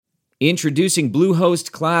Introducing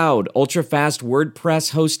Bluehost Cloud, ultra-fast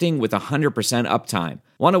WordPress hosting with 100% uptime.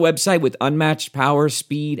 Want a website with unmatched power,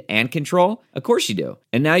 speed, and control? Of course you do.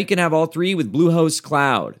 And now you can have all three with Bluehost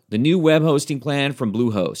Cloud, the new web hosting plan from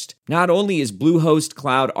Bluehost. Not only is Bluehost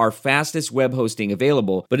Cloud our fastest web hosting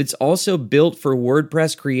available, but it's also built for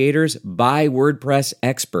WordPress creators by WordPress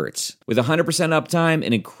experts. With 100% uptime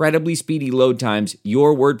and incredibly speedy load times,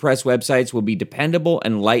 your WordPress websites will be dependable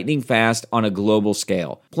and lightning fast on a global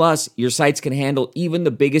scale. Plus, your sites can handle even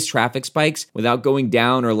the biggest traffic spikes without going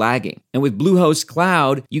down or lagging. And with Bluehost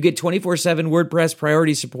Cloud, you get 24/7 WordPress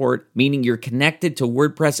priority support, meaning you're connected to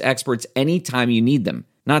WordPress experts anytime you need them.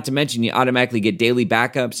 Not to mention, you automatically get daily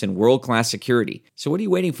backups and world-class security. So what are you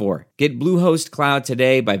waiting for? Get Bluehost Cloud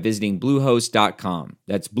today by visiting Bluehost.com.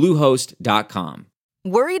 That's Bluehost.com.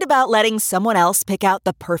 Worried about letting someone else pick out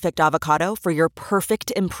the perfect avocado for your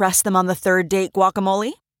perfect impress-them-on-the-third-date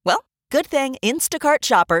guacamole? Well, good thing Instacart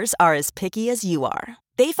shoppers are as picky as you are.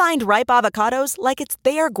 They find ripe avocados like it's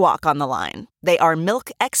their guac on the line. They are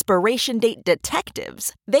milk expiration date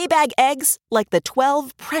detectives. They bag eggs like the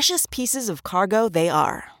 12 precious pieces of cargo they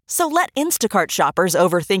are. So let Instacart shoppers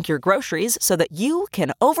overthink your groceries so that you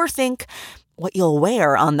can overthink what you'll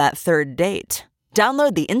wear on that third date.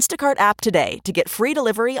 Download the Instacart app today to get free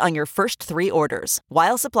delivery on your first 3 orders,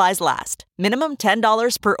 while supplies last. Minimum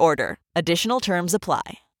 $10 per order. Additional terms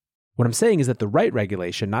apply. What I'm saying is that the right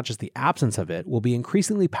regulation, not just the absence of it, will be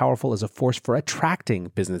increasingly powerful as a force for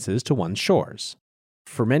attracting businesses to one's shores.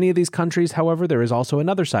 For many of these countries, however, there is also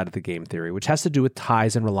another side of the game theory, which has to do with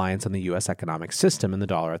ties and reliance on the U.S. economic system and the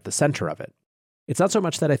dollar at the center of it. It's not so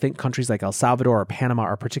much that I think countries like El Salvador or Panama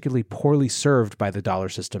are particularly poorly served by the dollar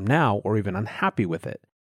system now or even unhappy with it.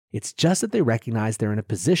 It's just that they recognize they're in a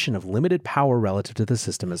position of limited power relative to the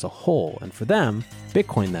system as a whole, and for them,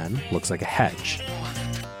 Bitcoin then looks like a hedge.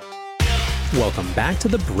 Welcome back to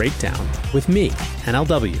The Breakdown with me,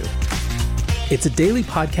 NLW. It's a daily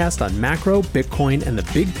podcast on macro, Bitcoin, and the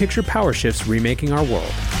big picture power shifts remaking our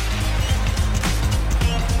world.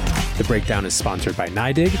 The Breakdown is sponsored by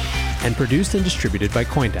NYDIG and produced and distributed by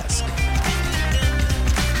CoinDesk.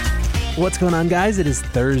 What's going on, guys? It is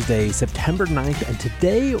Thursday, September 9th, and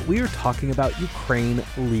today we are talking about Ukraine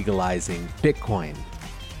legalizing Bitcoin.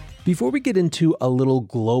 Before we get into a little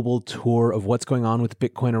global tour of what's going on with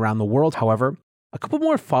Bitcoin around the world, however, a couple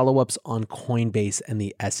more follow-ups on Coinbase and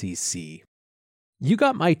the SEC. You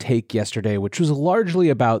got my take yesterday, which was largely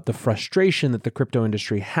about the frustration that the crypto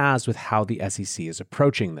industry has with how the SEC is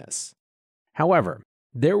approaching this. However,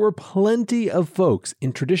 there were plenty of folks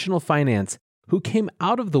in traditional finance who came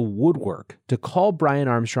out of the woodwork to call Brian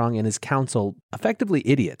Armstrong and his counsel effectively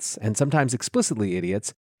idiots, and sometimes explicitly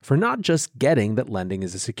idiots, for not just getting that lending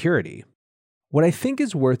is a security. What I think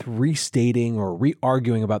is worth restating or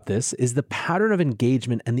re-arguing about this is the pattern of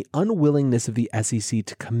engagement and the unwillingness of the SEC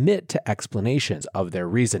to commit to explanations of their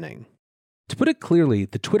reasoning. To put it clearly,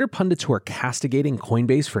 the Twitter pundits who are castigating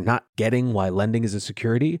Coinbase for not getting why lending is a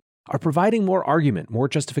security are providing more argument, more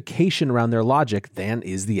justification around their logic than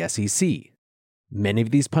is the SEC. Many of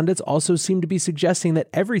these pundits also seem to be suggesting that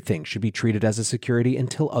everything should be treated as a security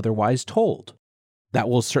until otherwise told. That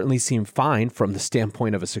will certainly seem fine from the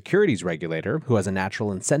standpoint of a securities regulator who has a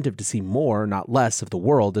natural incentive to see more, not less, of the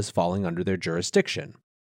world as falling under their jurisdiction.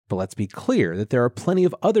 But let's be clear that there are plenty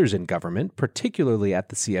of others in government, particularly at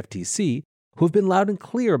the CFTC, who have been loud and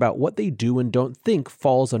clear about what they do and don't think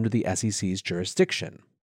falls under the SEC's jurisdiction.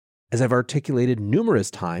 As I've articulated numerous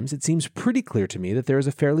times, it seems pretty clear to me that there is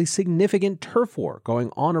a fairly significant turf war going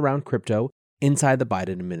on around crypto inside the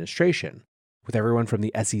Biden administration, with everyone from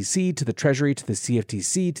the SEC to the Treasury to the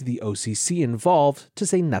CFTC to the OCC involved, to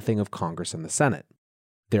say nothing of Congress and the Senate.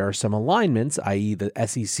 There are some alignments, i.e. the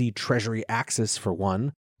SEC Treasury axis for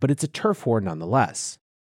one, but it's a turf war nonetheless.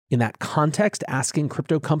 In that context, asking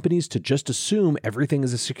crypto companies to just assume everything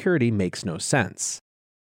is a security makes no sense.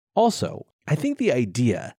 Also, I think the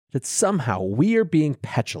idea that somehow we are being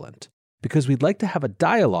petulant because we'd like to have a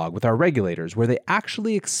dialogue with our regulators where they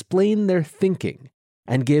actually explain their thinking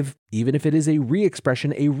and give, even if it is a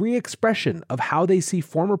re-expression of how they see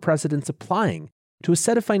former precedents applying to a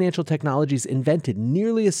set of financial technologies invented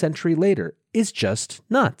nearly a century later, is just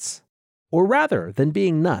nuts. Or rather than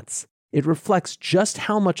being nuts, it reflects just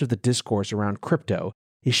how much of the discourse around crypto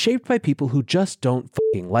is shaped by people who just don't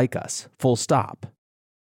fucking like us, full stop.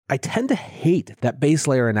 I tend to hate that base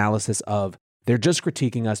layer analysis of, they're just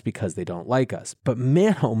critiquing us because they don't like us. But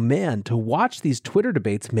man, oh man, to watch these Twitter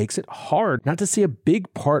debates makes it hard not to see a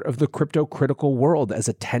big part of the crypto-critical world as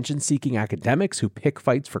attention-seeking academics who pick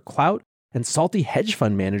fights for clout and salty hedge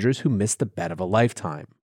fund managers who miss the bet of a lifetime.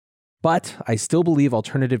 But I still believe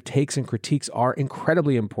alternative takes and critiques are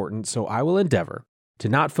incredibly important, so I will endeavor to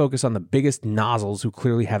not focus on the biggest nozzles who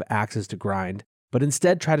clearly have axes to grind, but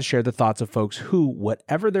instead try to share the thoughts of folks who,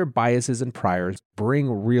 whatever their biases and priors, bring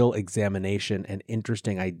real examination and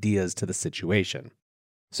interesting ideas to the situation.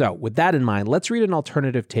 So, with that in mind, let's read an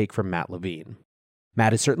alternative take from Matt Levine.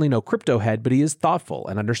 Matt is certainly no crypto head, but he is thoughtful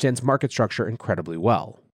and understands market structure incredibly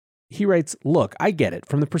well. He writes, "Look, I get it.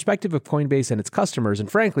 From the perspective of Coinbase and its customers, and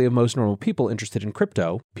frankly of most normal people interested in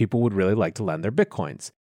crypto, people would really like to lend their Bitcoins.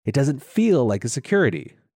 It doesn't feel like a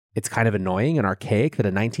security. It's kind of annoying and archaic that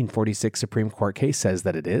a 1946 Supreme Court case says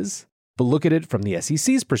that it is. But look at it from the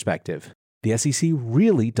SEC's perspective. The SEC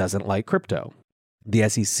really doesn't like crypto. The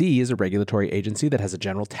SEC is a regulatory agency that has a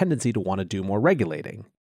general tendency to want to do more regulating.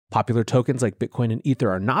 Popular tokens like Bitcoin and Ether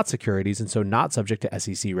are not securities and so not subject to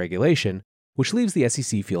SEC regulation, which leaves the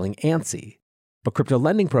SEC feeling antsy. But crypto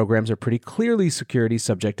lending programs are pretty clearly securities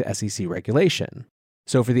subject to SEC regulation.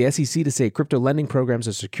 So for the SEC to say crypto lending programs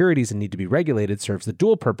are securities and need to be regulated serves the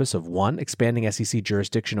dual purpose of 1, expanding SEC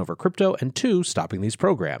jurisdiction over crypto, and 2, stopping these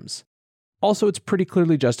programs. Also, it's pretty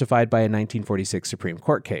clearly justified by a 1946 Supreme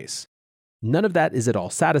Court case. None of that is at all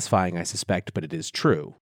satisfying, I suspect, but it is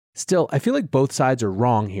true. Still, I feel like both sides are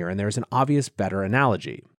wrong here, and there is an obvious better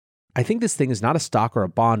analogy. I think this thing is not a stock or a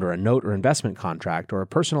bond or a note or investment contract or a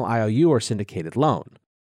personal IOU or syndicated loan.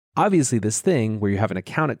 Obviously, this thing where you have an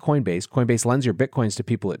account at Coinbase, Coinbase lends your Bitcoins to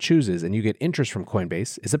people it chooses, and you get interest from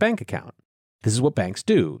Coinbase, is a bank account. This is what banks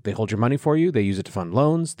do. They hold your money for you, they use it to fund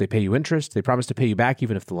loans, they pay you interest, they promise to pay you back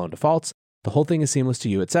even if the loan defaults, the whole thing is seamless to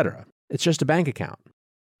you, etc. It's just a bank account.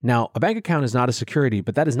 Now, a bank account is not a security,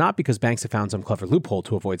 but that is not because banks have found some clever loophole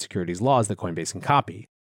to avoid securities laws that Coinbase can copy.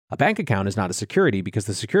 A bank account is not a security because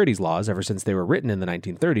the securities laws, ever since they were written in the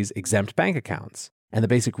 1930s, exempt bank accounts. And the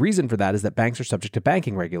basic reason for that is that banks are subject to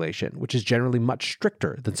banking regulation, which is generally much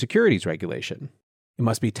stricter than securities regulation. It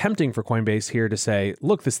must be tempting for Coinbase here to say,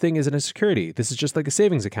 look, this thing isn't a security. This is just like a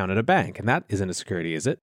savings account at a bank, and that isn't a security, is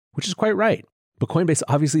it? Which is quite right. But Coinbase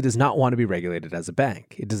obviously does not want to be regulated as a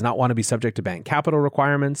bank. It does not want to be subject to bank capital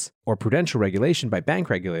requirements or prudential regulation by bank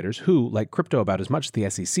regulators who, like crypto about as much as the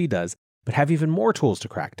SEC does, but have even more tools to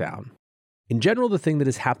crack down. In general, the thing that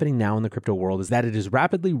is happening now in the crypto world is that it is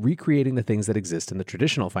rapidly recreating the things that exist in the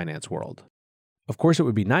traditional finance world. Of course, it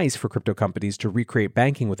would be nice for crypto companies to recreate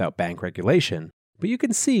banking without bank regulation, but you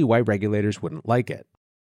can see why regulators wouldn't like it.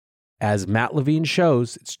 As Matt Levine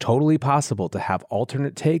shows, it's totally possible to have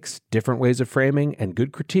alternate takes, different ways of framing, and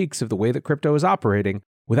good critiques of the way that crypto is operating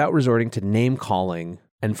without resorting to name-calling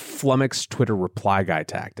and flummoxed Twitter reply guy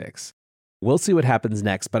tactics. We'll see what happens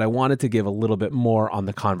next, but I wanted to give a little bit more on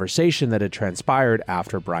the conversation that had transpired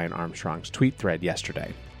after Brian Armstrong's tweet thread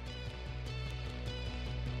yesterday.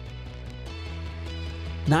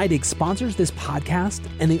 NYDIG sponsors this podcast,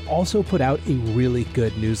 and they also put out a really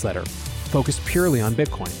good newsletter focused purely on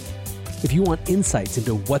Bitcoin. If you want insights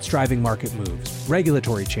into what's driving market moves,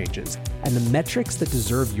 regulatory changes, and the metrics that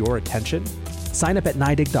deserve your attention, sign up at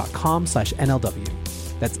NYDIG.com/NLW.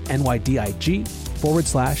 That's NYDIG/NLW.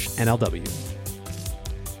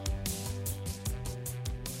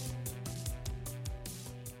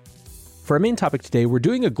 For our main topic today, we're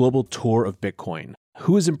doing a global tour of Bitcoin.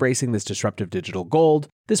 Who is embracing this disruptive digital gold,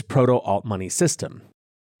 this proto-alt money system?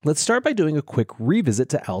 Let's start by doing a quick revisit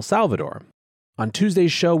to El Salvador. On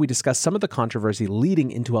Tuesday's show, we discussed some of the controversy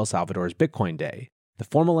leading into El Salvador's Bitcoin Day, the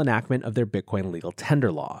formal enactment of their Bitcoin legal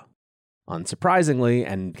tender law. Unsurprisingly,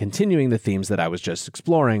 and continuing the themes that I was just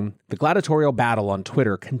exploring, the gladiatorial battle on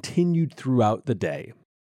Twitter continued throughout the day.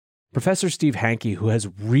 Professor Steve Hanke, who has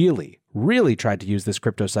really tried to use this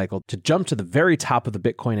crypto cycle to jump to the very top of the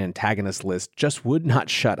Bitcoin antagonist list, just would not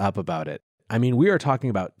shut up about it. I mean, we are talking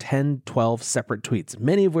about 10, 12 separate tweets,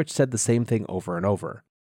 many of which said the same thing over and over.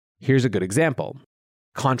 Here's a good example.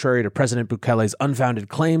 Contrary to President Bukele's unfounded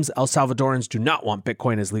claims, El Salvadorans do not want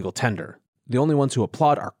Bitcoin as legal tender. The only ones who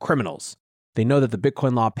applaud are criminals. They know that the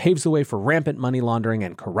Bitcoin law paves the way for rampant money laundering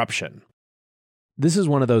and corruption. This is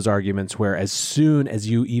one of those arguments where as soon as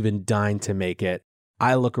you even deign to make it,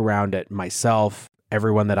 I look around at myself,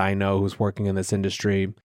 everyone that I know who's working in this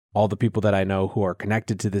industry, all the people that I know who are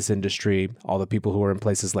connected to this industry, all the people who are in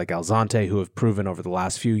places like El Zante who have proven over the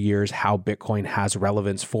last few years how Bitcoin has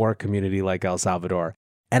relevance for a community like El Salvador.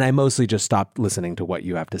 And I mostly just stopped listening to what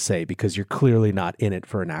you have to say because you're clearly not in it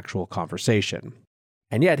for an actual conversation.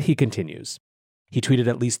 And yet he continues. He tweeted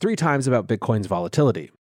at least 3 times about Bitcoin's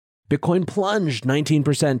volatility. Bitcoin plunged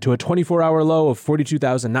 19% to a 24-hour low of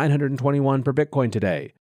 42,921 per Bitcoin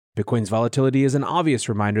today. Bitcoin's volatility is an obvious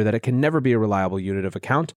reminder that it can never be a reliable unit of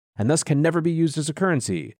account and thus can never be used as a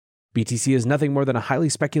currency. BTC is nothing more than a highly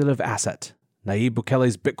speculative asset. Nayib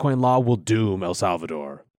Bukele's Bitcoin law will doom El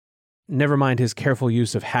Salvador. Never mind his careful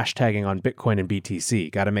use of hashtagging on Bitcoin and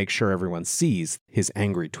BTC. Gotta make sure everyone sees his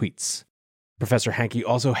angry tweets. Professor Hanke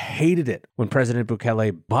also hated it when President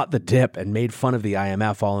Bukele bought the dip and made fun of the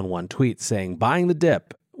IMF all in one tweet, saying, "Buying the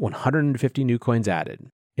dip, 150 new coins added.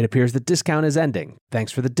 It appears the discount is ending.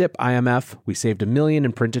 Thanks for the dip, IMF. We saved $1 million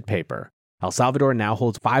in printed paper. El Salvador now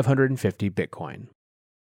holds 550 Bitcoin."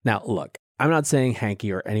 Now, look, I'm not saying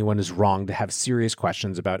Hanke or anyone is wrong to have serious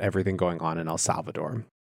questions about everything going on in El Salvador.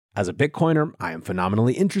 As a Bitcoiner, I am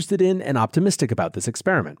phenomenally interested in and optimistic about this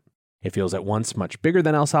experiment. It feels at once much bigger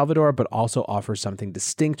than El Salvador, but also offers something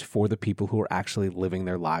distinct for the people who are actually living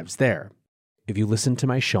their lives there. If you listened to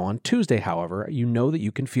my show on Tuesday, however, you know that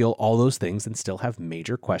you can feel all those things and still have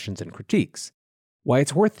major questions and critiques. Why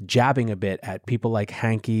it's worth jabbing a bit at people like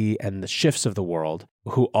Hanke and the Shifts of the world,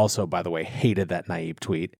 who also, by the way, hated that naive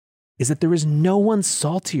tweet, is that there is no one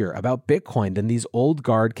saltier about Bitcoin than these old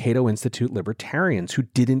guard Cato Institute libertarians who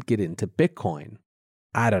didn't get into Bitcoin.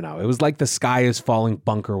 I don't know, it was like the sky is falling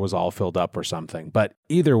bunker was all filled up or something, but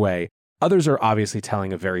either way, others are obviously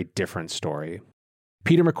telling a very different story.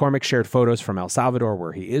 Peter McCormick shared photos from El Salvador,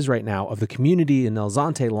 where he is right now, of the community in El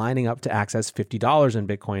Zonte lining up to access $50 in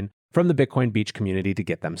Bitcoin from the Bitcoin Beach community to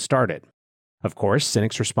get them started. Of course,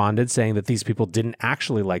 cynics responded saying that these people didn't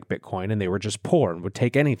actually like Bitcoin and they were just poor and would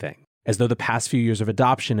take anything, as though the past few years of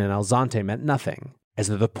adoption in El Zonte meant nothing, as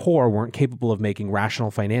though the poor weren't capable of making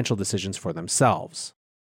rational financial decisions for themselves.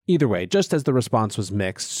 Either way, just as the response was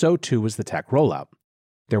mixed, so too was the tech rollout.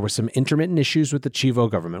 There were some intermittent issues with the Chivo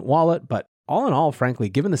government wallet, but all in all, frankly,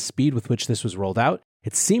 given the speed with which this was rolled out,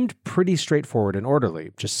 it seemed pretty straightforward and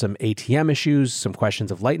orderly. Just some ATM issues, some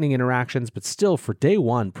questions of Lightning interactions, but still, for day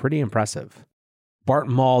one, pretty impressive. Bart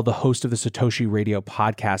Maul, the host of the Satoshi Radio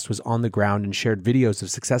podcast, was on the ground and shared videos of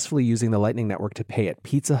successfully using the Lightning Network to pay at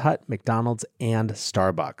Pizza Hut, McDonald's, and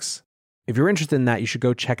Starbucks. If you're interested in that, you should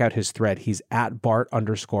go check out his thread. He's at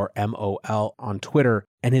Bart_MOL on Twitter,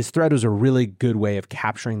 and his thread was a really good way of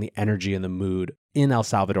capturing the energy and the mood in El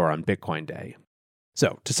Salvador on Bitcoin Day.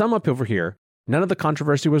 So, to sum up over here, none of the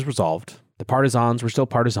controversy was resolved. The partisans were still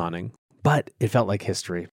partisaning, but it felt like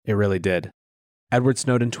history. It really did. Edward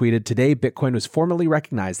Snowden tweeted, "Today, Bitcoin was formally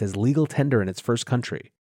recognized as legal tender in its first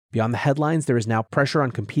country. Beyond the headlines, there is now pressure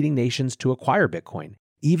on competing nations to acquire Bitcoin,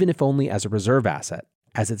 even if only as a reserve asset,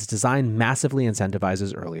 as its design massively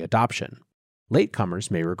incentivizes early adoption.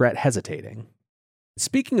 Latecomers may regret hesitating."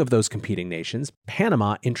 Speaking of those competing nations,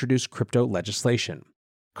 Panama introduced crypto legislation.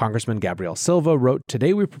 Congressman Gabriel Silva wrote,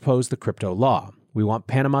 "Today we propose the crypto law. We want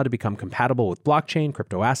Panama to become compatible with blockchain,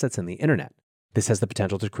 crypto assets, and the internet. This has the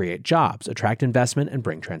potential to create jobs, attract investment, and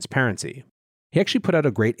bring transparency." He actually put out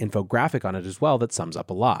a great infographic on it as well that sums up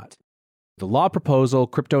a lot. The law proposal,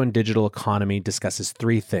 Crypto and Digital Economy, discusses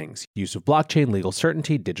three things: use of blockchain, legal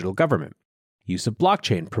certainty, digital government. Use of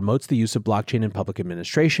blockchain promotes the use of blockchain in public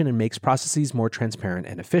administration and makes processes more transparent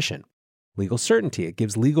and efficient. Legal certainty, it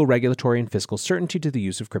gives legal, regulatory, and fiscal certainty to the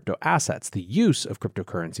use of crypto assets. The use of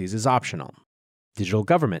cryptocurrencies is optional. Digital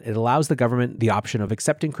government, it allows the government the option of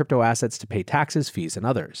accepting crypto assets to pay taxes, fees, and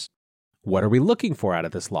others. What are we looking for out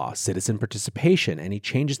of this law? Citizen participation. Any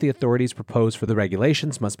changes the authorities propose for the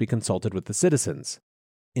regulations must be consulted with the citizens.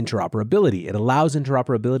 Interoperability. It allows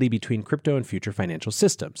interoperability between crypto and future financial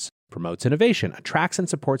systems. Promotes innovation. Attracts and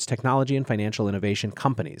supports technology and financial innovation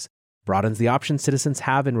companies. Broadens the options citizens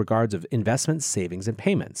have in regards of investments, savings, and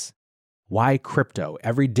payments. Why crypto?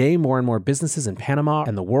 Every day, more and more businesses in Panama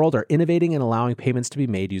and the world are innovating and allowing payments to be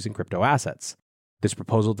made using crypto assets. This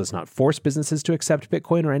proposal does not force businesses to accept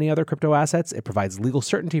Bitcoin or any other crypto assets. It provides legal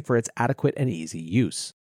certainty for its adequate and easy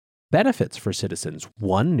use. Benefits for citizens.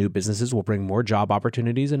 1, new businesses will bring more job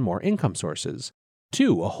opportunities and more income sources.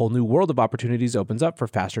 2, a whole new world of opportunities opens up for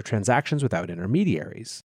faster transactions without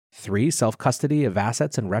intermediaries. 3, self-custody of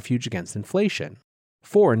assets and refuge against inflation.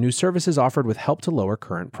 4, new services offered with help to lower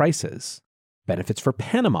current prices. Benefits for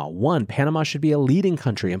Panama. 1, Panama should be a leading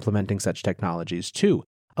country implementing such technologies. 2,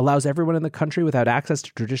 allows everyone in the country without access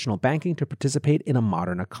to traditional banking to participate in a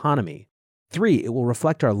modern economy. 3, it will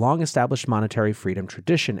reflect our long-established monetary freedom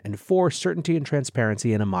tradition. And 4, certainty and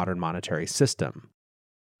transparency in a modern monetary system.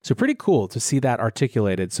 So pretty cool to see that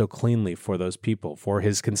articulated so cleanly for those people, for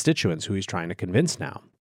his constituents who he's trying to convince now.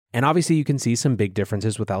 And obviously you can see some big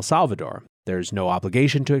differences with El Salvador. There's no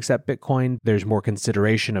obligation to accept Bitcoin, there's more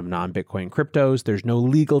consideration of non-Bitcoin cryptos, there's no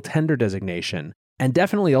legal tender designation, and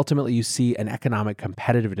definitely ultimately you see an economic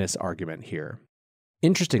competitiveness argument here.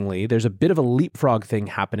 Interestingly, there's a bit of a leapfrog thing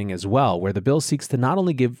happening as well, where the bill seeks to not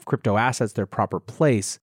only give crypto assets their proper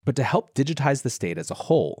place, but to help digitize the state as a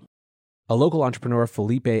whole. A local entrepreneur,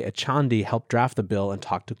 Felipe Echandi, helped draft the bill and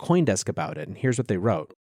talked to CoinDesk about it, and here's what they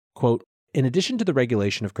wrote. Quote, in addition to the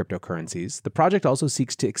regulation of cryptocurrencies, the project also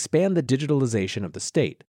seeks to expand the digitalization of the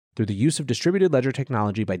state through the use of distributed ledger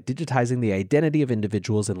technology by digitizing the identity of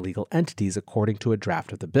individuals and legal entities according to a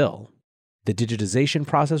draft of the bill. The digitization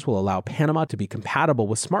process will allow Panama to be compatible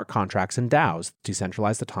with smart contracts and DAOs,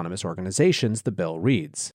 decentralized autonomous organizations, the bill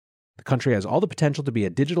reads. The country has all the potential to be a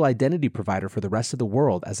digital identity provider for the rest of the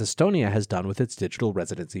world, as Estonia has done with its digital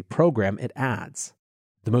residency program, it adds.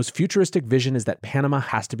 The most futuristic vision is that Panama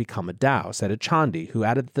has to become a DAO, said Echandi, who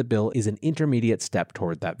added that the bill is an intermediate step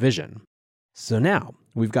toward that vision. So now,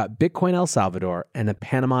 we've got Bitcoin El Salvador and a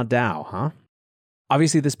Panama DAO, huh?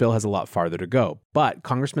 Obviously, this bill has a lot farther to go, but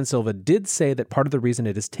Congressman Silva did say that part of the reason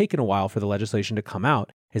it has taken a while for the legislation to come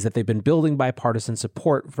out is that they've been building bipartisan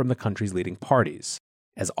support from the country's leading parties.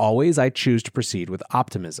 As always, I choose to proceed with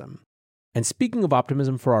optimism. And speaking of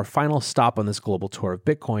optimism, for our final stop on this global tour of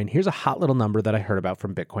Bitcoin, here's a hot little number that I heard about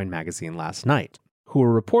from Bitcoin Magazine last night, who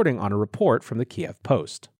were reporting on a report from the Kiev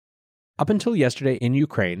Post. Up until yesterday in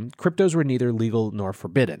Ukraine, cryptos were neither legal nor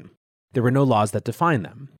forbidden. There were no laws that define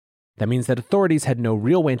them. That means that authorities had no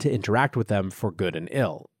real way to interact with them for good and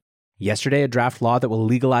ill. Yesterday, a draft law that will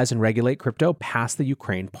legalize and regulate crypto passed the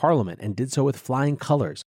Ukraine parliament and did so with flying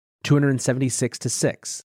colors, 276 to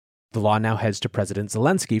 6. The law now heads to President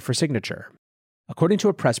Zelensky for signature. According to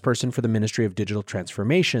a press person for the Ministry of Digital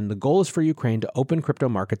Transformation, the goal is for Ukraine to open crypto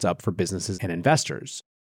markets up for businesses and investors.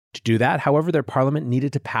 To do that, however, their parliament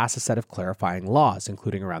needed to pass a set of clarifying laws,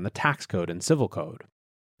 including around the tax code and civil code.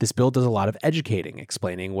 This bill does a lot of educating,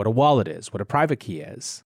 explaining what a wallet is, what a private key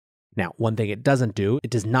is. Now, one thing it doesn't do,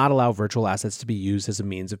 it does not allow virtual assets to be used as a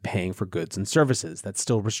means of paying for goods and services. That's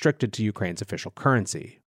still restricted to Ukraine's official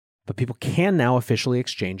currency. But people can now officially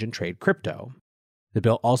exchange and trade crypto. The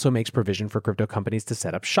bill also makes provision for crypto companies to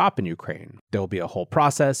set up shop in Ukraine. There will be a whole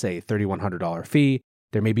process, a $3,100 fee.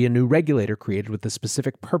 There may be a new regulator created with the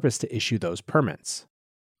specific purpose to issue those permits.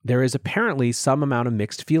 There is apparently some amount of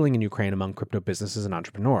mixed feeling in Ukraine among crypto businesses and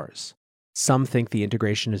entrepreneurs. Some think the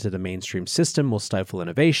integration into the mainstream system will stifle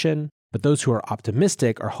innovation, but those who are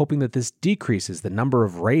optimistic are hoping that this decreases the number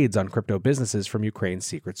of raids on crypto businesses from Ukraine's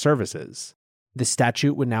secret services. This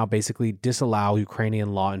statute would now basically disallow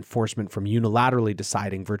Ukrainian law enforcement from unilaterally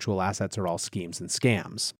deciding virtual assets are all schemes and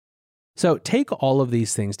scams. So take all of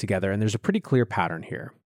these things together, and there's a pretty clear pattern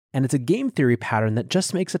here. And it's a game theory pattern that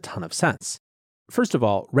just makes a ton of sense. First of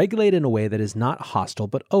all, regulate in a way that is not hostile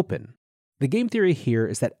but open. The game theory here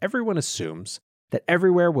is that everyone assumes that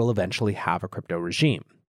everywhere will eventually have a crypto regime.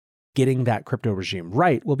 Getting that crypto regime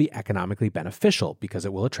right will be economically beneficial because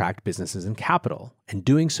it will attract businesses and capital, and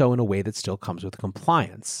doing so in a way that still comes with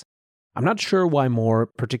compliance. I'm not sure why more,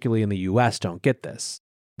 particularly in the US, don't get this.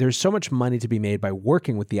 There's so much money to be made by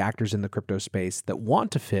working with the actors in the crypto space that want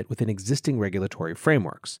to fit within existing regulatory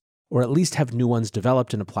frameworks, or at least have new ones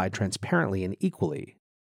developed and applied transparently and equally.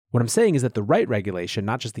 What I'm saying is that the right regulation,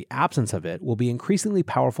 not just the absence of it, will be increasingly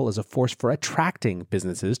powerful as a force for attracting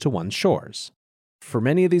businesses to one's shores. For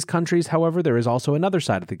many of these countries, however, there is also another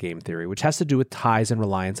side of the game theory, which has to do with ties and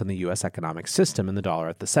reliance on the US economic system and the dollar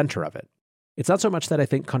at the center of it. It's not so much that I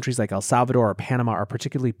think countries like El Salvador or Panama are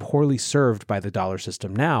particularly poorly served by the dollar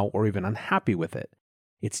system now or even unhappy with it.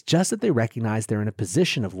 It's just that they recognize they're in a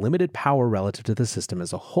position of limited power relative to the system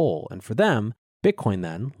as a whole, and for them, Bitcoin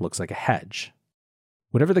then looks like a hedge.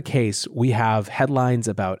 Whatever the case, we have headlines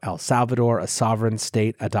about El Salvador, a sovereign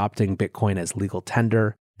state, adopting Bitcoin as legal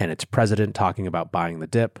tender, and its president talking about buying the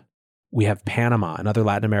dip. We have Panama and other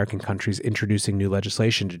Latin American countries introducing new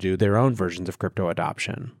legislation to do their own versions of crypto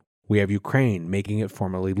adoption. We have Ukraine making it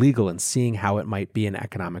formally legal and seeing how it might be an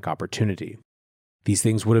economic opportunity. These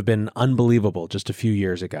things would have been unbelievable just a few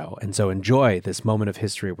years ago, and so enjoy this moment of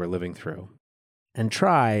history we're living through. And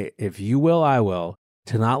try, if you will, I will,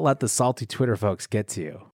 to not let the salty Twitter folks get to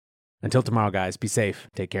you. Until tomorrow, guys, be safe,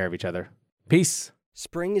 take care of each other. Peace.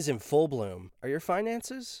 Spring is in full bloom. Are your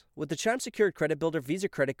finances? With the Chime Secured Credit Builder Visa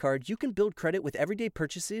Credit Card, you can build credit with everyday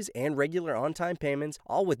purchases and regular on-time payments,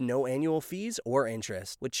 all with no annual fees or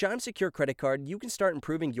interest. With Chime Secured Credit Card, you can start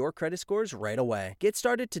improving your credit scores right away. Get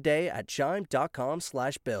started today at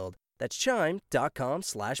chime.com/build. That's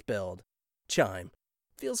chime.com/build. Chime.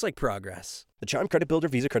 Feels like progress. The Chime Credit Builder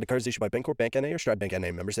Visa Credit Card is issued by Bancorp Bank N.A. or Stride Bank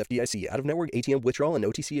N.A. Members FDIC. Out-of-network ATM withdrawal and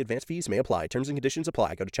OTC advance fees may apply. Terms and conditions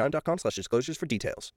apply. Go to chime.com/disclosures for details.